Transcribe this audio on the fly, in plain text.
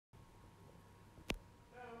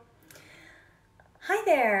Hi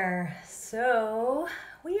there! So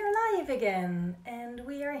we are live again and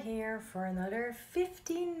we are here for another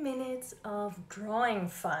 15 minutes of drawing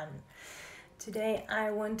fun. Today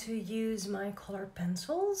I want to use my colored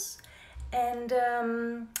pencils and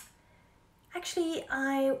actually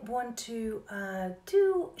I want to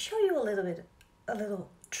show you a little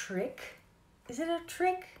trick. Is it a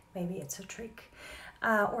trick? Maybe it's a trick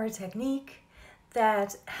or a technique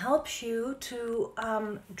that helps you to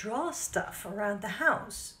draw stuff around the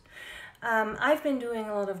house. I've been doing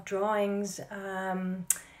a lot of drawings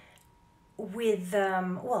with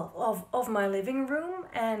of my living room,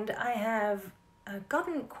 and I have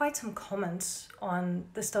gotten quite some comments on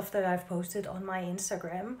the stuff that I've posted on my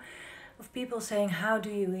Instagram of people saying, how do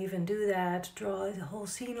you even do that? Draw a whole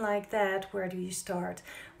scene like that, where do you start?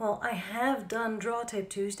 Well, I have done Draw Tip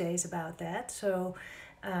Tuesdays about that, so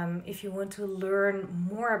if you want to learn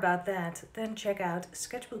more about that, then check out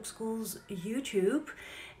Sketchbook School's YouTube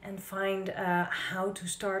and find how to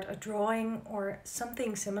start a drawing or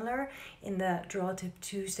something similar in the Draw Tip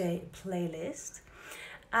Tuesday playlist.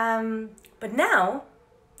 But now,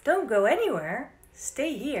 don't go anywhere.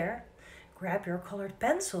 Stay here, grab your colored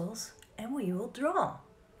pencils, and we will draw.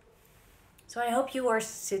 So I hope you are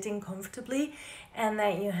sitting comfortably and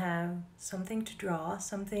that you have something to draw,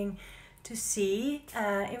 something to see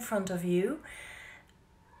in front of you.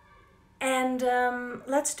 And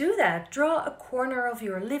let's do that. Draw a corner of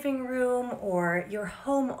your living room or your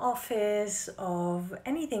home office, of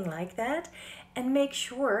anything like that, and make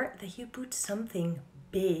sure that you put something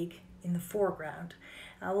big in the foreground.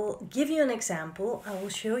 I will give you an example. I will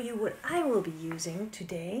show you what I will be using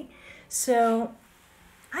today. So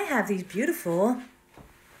I have these beautiful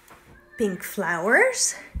pink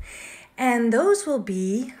flowers, and those will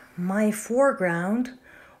be my foreground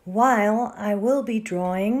while I will be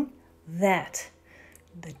drawing that.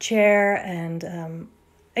 The chair and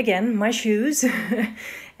again my shoes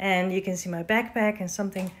and you can see my backpack and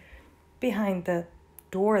something behind the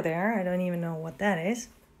door there. I don't even know what that is.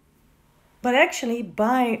 But actually,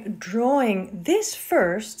 by drawing this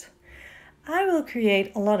first, I will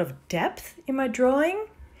create a lot of depth in my drawing,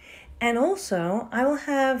 and also I will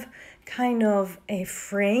have kind of a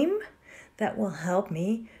frame that will help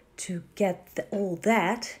me to get all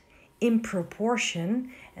that in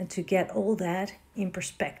proportion and to get all that in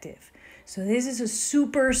perspective. So this is a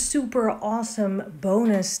super awesome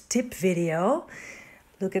bonus tip video.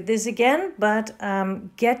 Look at this again, but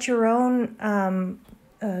get your own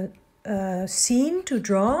scene to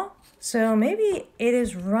draw. So maybe it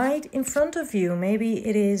is right in front of you. Maybe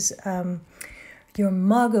it is your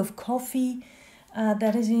mug of coffee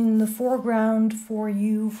that is in the foreground for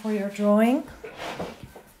you, for your drawing.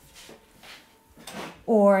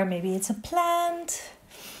 Or maybe it's a plant.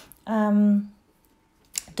 Don't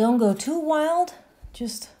go too wild.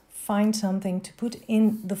 Just find something to put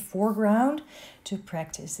in the foreground to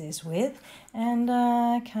practice this with, and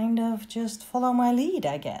kind of just follow my lead,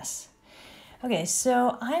 I guess. Okay,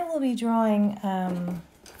 so I will be drawing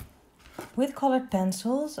with colored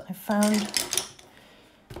pencils. I found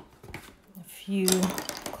a few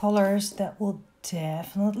colors that will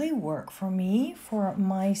definitely work for me, for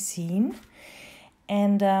my scene.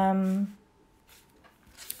 And I'll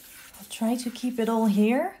try to keep it all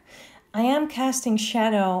here. I am casting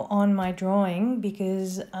shadow on my drawing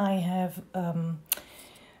because I have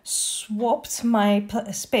swapped my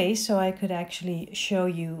space so I could actually show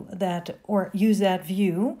you that, or use that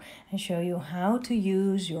view and show you how to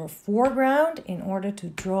use your foreground in order to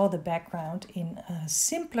draw the background in a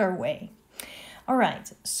simpler way. All right,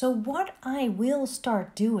 so what I will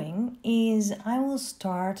start doing is I will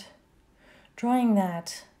start drawing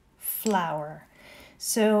that flower.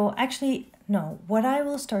 So actually, no, what I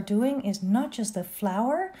will start doing is not just the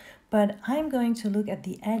flower, but I'm going to look at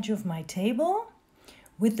the edge of my table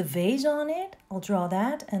with the vase on it. I'll draw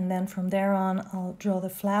that, and then from there on, I'll draw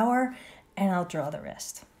the flower and I'll draw the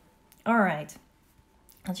rest. All right,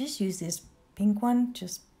 I'll just use this pink one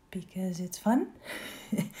just because it's fun.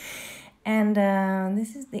 And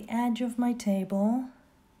this is the edge of my table.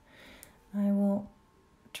 I will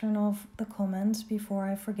turn off the comments before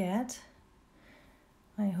I forget.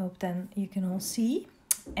 I hope then you can all see.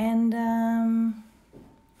 And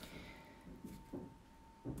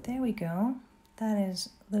there we go. That is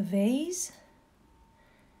the vase.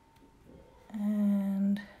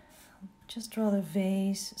 And just draw the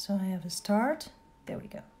vase so I have a start. There we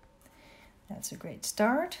go. That's a great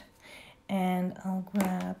start. And I'll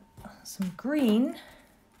grab some green.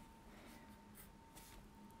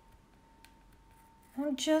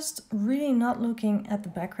 I'm just really not looking at the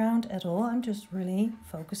background at all. I'm just really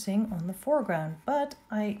focusing on the foreground. But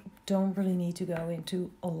I don't really need to go into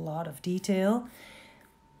a lot of detail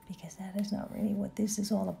because that is not really what this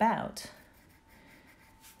is all about.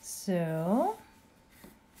 So,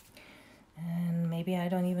 and maybe I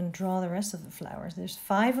don't even draw the rest of the flowers. There's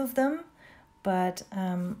 5 of them, but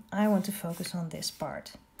I want to focus on this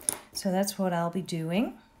part. So that's what I'll be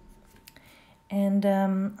doing. And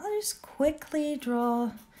I'll just quickly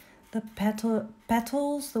draw the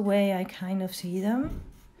petals the way I kind of see them.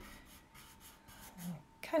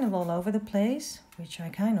 Kind of all over the place, which I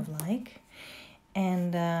kind of like.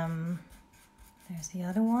 And there's the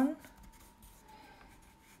other one.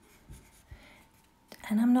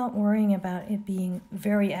 And I'm not worrying about it being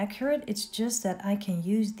very accurate. It's just that I can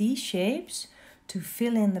use these shapes to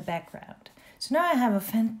fill in the background. So now I have a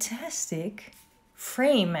fantastic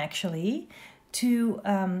frame actually to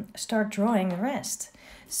start drawing the rest.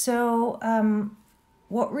 So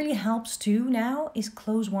what really helps too now is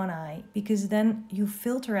close one eye, because then you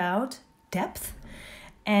filter out depth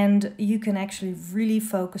and you can actually really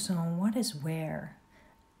focus on what is where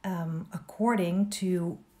according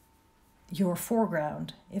to your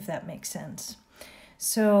foreground, if that makes sense.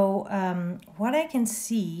 So what I can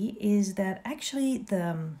see is that actually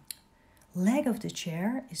the leg of the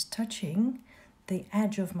chair is touching the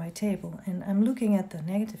edge of my table, and I'm looking at the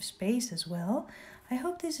negative space as well. I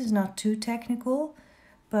hope this is not too technical,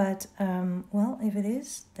 but well, if it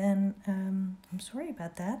is, then I'm sorry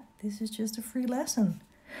about that. This is just a free lesson.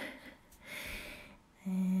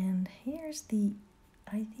 And here's the,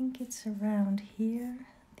 I think it's around here,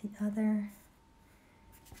 the other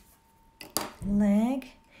leg,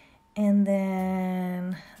 and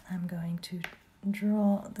then I'm going to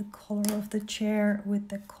draw the color of the chair with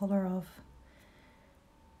the color of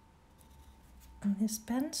this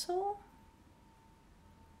pencil.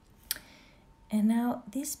 And now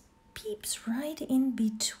this peeps right in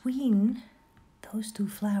between those 2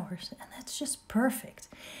 flowers, and that's just perfect.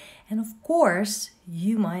 And of course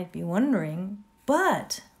you might be wondering,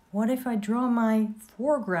 but what if I draw my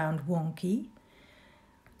foreground wonky?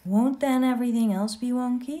 Won't then everything else be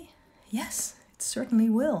wonky? Yes, it certainly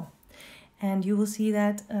will. And you will see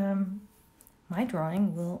that my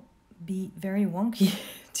drawing will be very wonky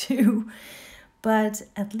too. But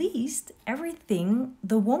at least everything,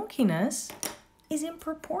 the wonkiness, is in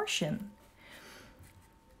proportion.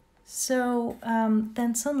 So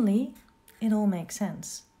then suddenly it all makes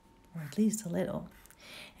sense, or at least a little.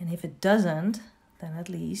 And if it doesn't, then at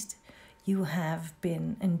least you have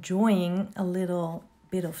been enjoying a little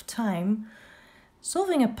bit of time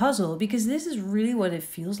solving a puzzle, because this is really what it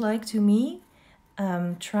feels like to me.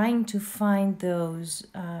 Trying to find those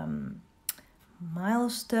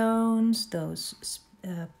milestones, those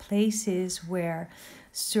places where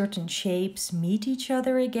certain shapes meet each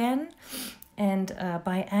other again. And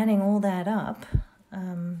by adding all that up,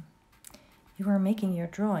 you are making your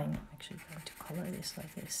drawing. I'm actually going to color this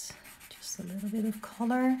like this. Just a little bit of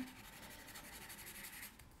color.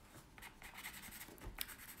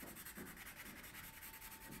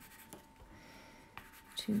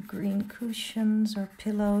 Two green cushions or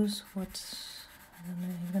pillows. I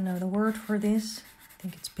don't even know the word for this. I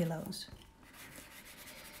think it's pillows.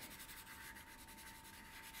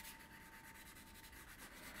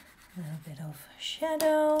 A little bit of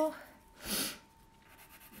shadow.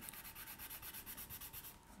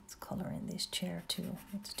 Let's color in this chair too.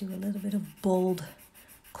 Let's do a little bit of bold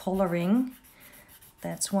coloring.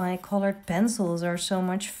 That's why colored pencils are so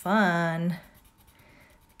much fun,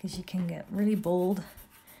 because you can get really bold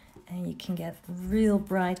and you can get real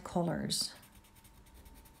bright colors.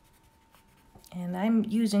 And I'm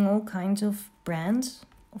using all kinds of brands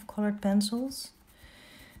of colored pencils.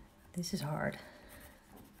 This is hard.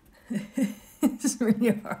 It's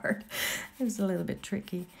really hard. It's a little bit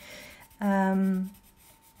tricky. Yeah,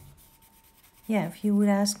 if you would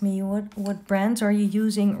ask me what brands are you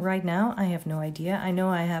using right now, I have no idea. I know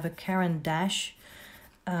I have a Caran d'Ache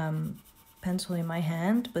pencil in my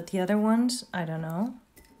hand, but the other ones, I don't know.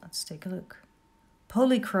 Let's take a look.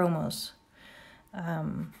 Polychromos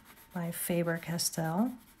by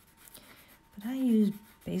Faber-Castell. But I use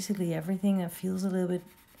basically everything that feels a little bit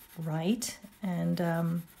right,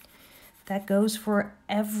 and that goes for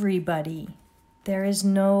everybody. There is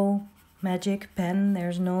no magic pen,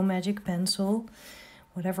 there's no magic pencil.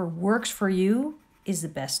 Whatever works for you is the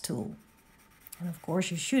best tool. And of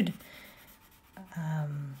course you should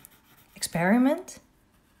experiment,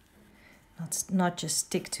 not just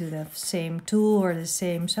stick to the same tool or the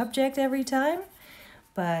same subject every time,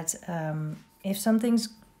 but if something's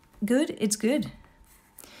good, it's good.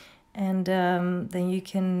 And then you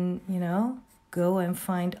can, you know, go and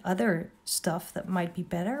find other stuff that might be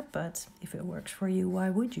better, but if it works for you, why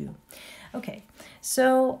would you? Okay,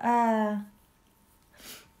 so as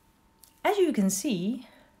you can see,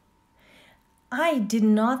 I did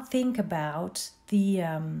not think about the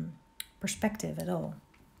perspective at all.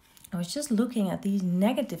 I was just looking at these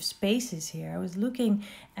negative spaces here. I was looking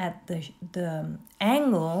at the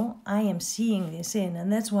angle I am seeing this in, and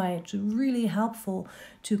that's why it's really helpful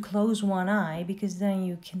to close one eye, because then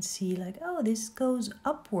you can see like, oh, this goes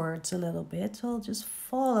upwards a little bit, so I'll just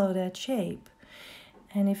follow that shape.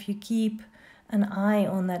 And if you keep an eye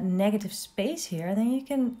on that negative space here, then you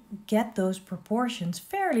can get those proportions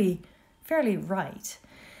fairly right.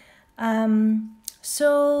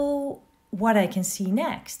 So what I can see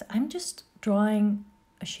next, I'm just drawing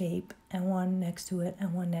a shape and one next to it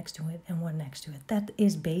and one next to it and one next to it. That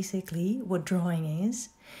is basically what drawing is.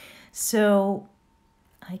 So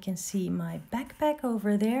I can see my backpack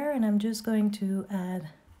over there, and I'm just going to add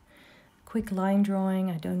quick line drawing.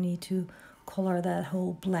 I don't need to color that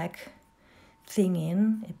whole black thing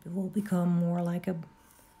in. It will become more like a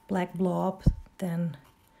black blob than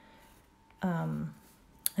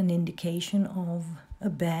an indication of a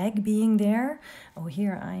bag being there. Oh,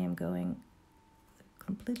 here I am going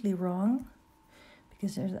completely wrong,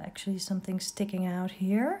 because there's actually something sticking out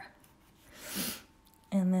here.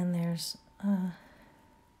 And then there's a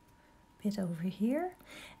bit over here.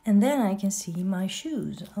 And then I can see my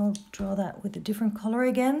shoes. I'll draw that with a different color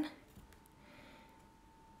again.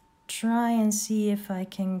 Try and see if I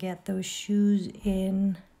can get those shoes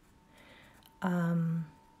in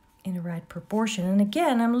the right proportion. And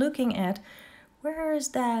again, I'm looking at where is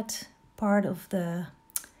that part of the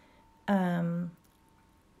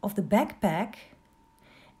backpack,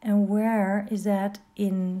 and where is that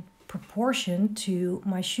in proportion to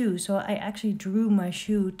my shoe. So I actually drew my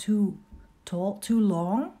shoe too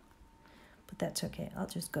long, but that's okay. I'll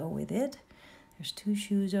just go with it. There's two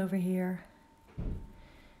shoes over here.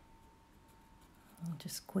 I'll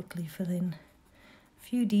just quickly fill in a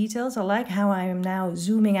few details. I like how I am now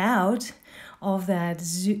zooming out of that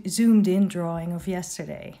zoomed in drawing of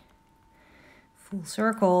yesterday. Full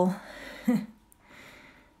circle.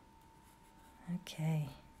 Okay.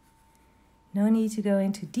 No need to go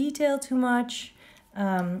into detail too much.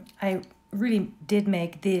 I really did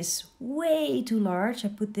make this way too large. I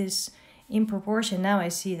put this in proportion. Now I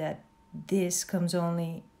see that this comes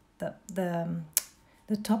only,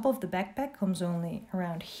 the top of the backpack comes only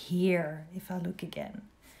around here if I look again.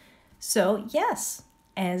 So yes,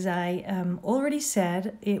 as I already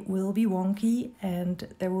said, it will be wonky and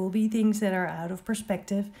there will be things that are out of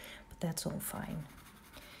perspective, but that's all fine.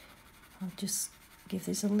 I'll just give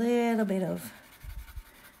this a little bit of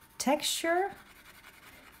texture.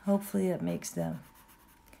 Hopefully that makes the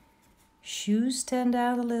shoes stand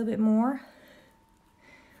out a little bit more.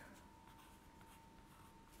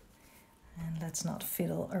 And let's not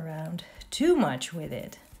fiddle around too much with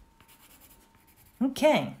it.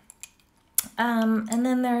 Okay. And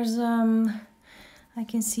then there's, I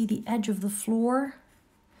can see the edge of the floor.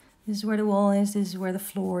 This is where the wall is, this is where the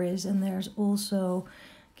floor is. And there's also,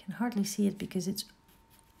 I can hardly see it because it's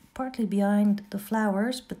partly behind the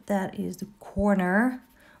flowers, but that is the corner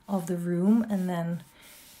of the room. And then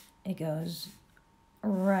it goes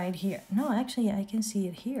right here. No, actually I can see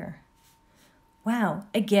it here. Wow,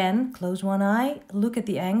 again, close one eye, look at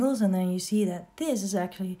the angles, and then you see that this is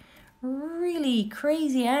actually really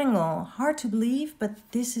crazy angle. Hard to believe, but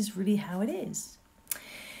this is really how it is.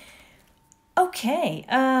 Okay,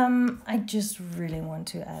 I just really want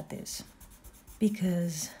to add this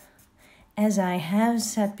because, as I have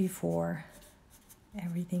said before,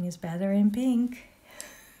 everything is better in pink.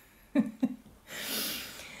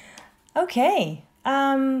 Okay,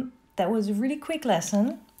 that was a really quick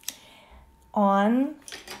lesson on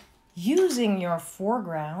using your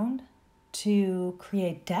foreground to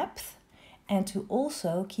create depth and to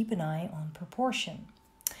also keep an eye on proportion.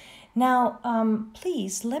 Now,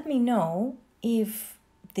 please let me know if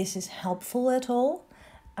this is helpful at all.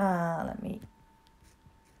 Let me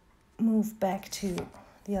move back to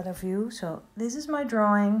the other view. So this is my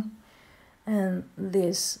drawing and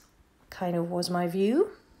this kind of was my view.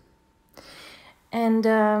 And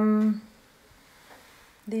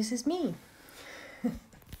this is me.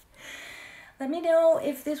 Let me know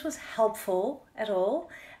if this was helpful at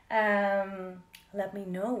all. Let me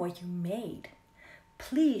know what you made.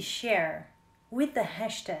 Please share with the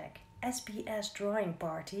hashtag SBS Drawing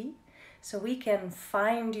Party so we can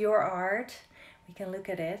find your art, we can look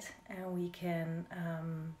at it and we can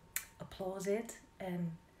applaud it,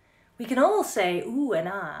 and We can all say ooh and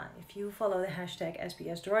ah. If you follow the hashtag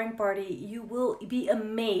SBS Drawing Party, you will be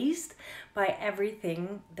amazed by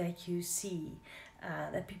everything that you see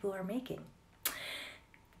that people are making.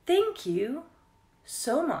 Thank you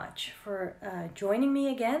so much for joining me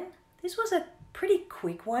again. This was a pretty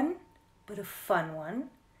quick one, but a fun one.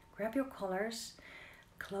 Grab your colors,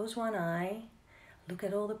 close one eye, look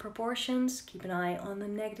at all the proportions, keep an eye on the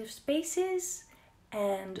negative spaces,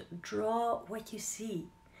 and draw what you see.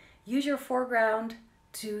 Use your foreground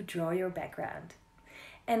to draw your background.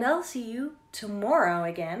 And I'll see you tomorrow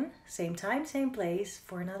again, same time, same place,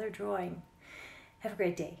 for another drawing. Have a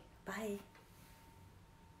great day. Bye.